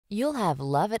You'll have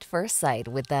love at first sight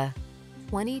with the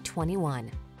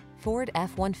 2021 Ford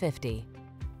F-150.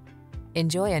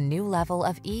 Enjoy a new level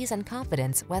of ease and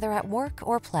confidence whether at work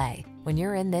or play when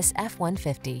you're in this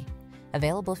F-150.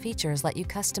 Available features let you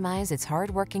customize its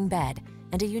hard-working bed,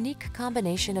 and a unique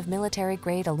combination of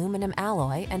military-grade aluminum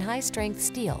alloy and high-strength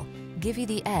steel give you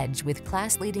the edge with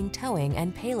class-leading towing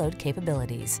and payload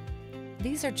capabilities.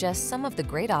 These are just some of the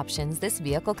great options this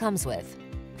vehicle comes with: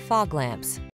 fog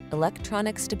lamps,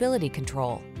 electronic stability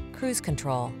control, cruise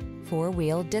control,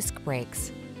 four-wheel disc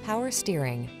brakes, power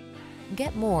steering.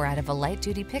 Get more out of a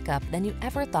light-duty pickup than you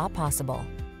ever thought possible.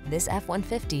 This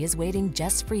F-150 is waiting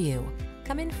just for you.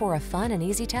 Come in for a fun and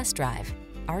easy test drive.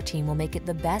 Our team will make it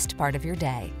the best part of your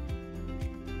day.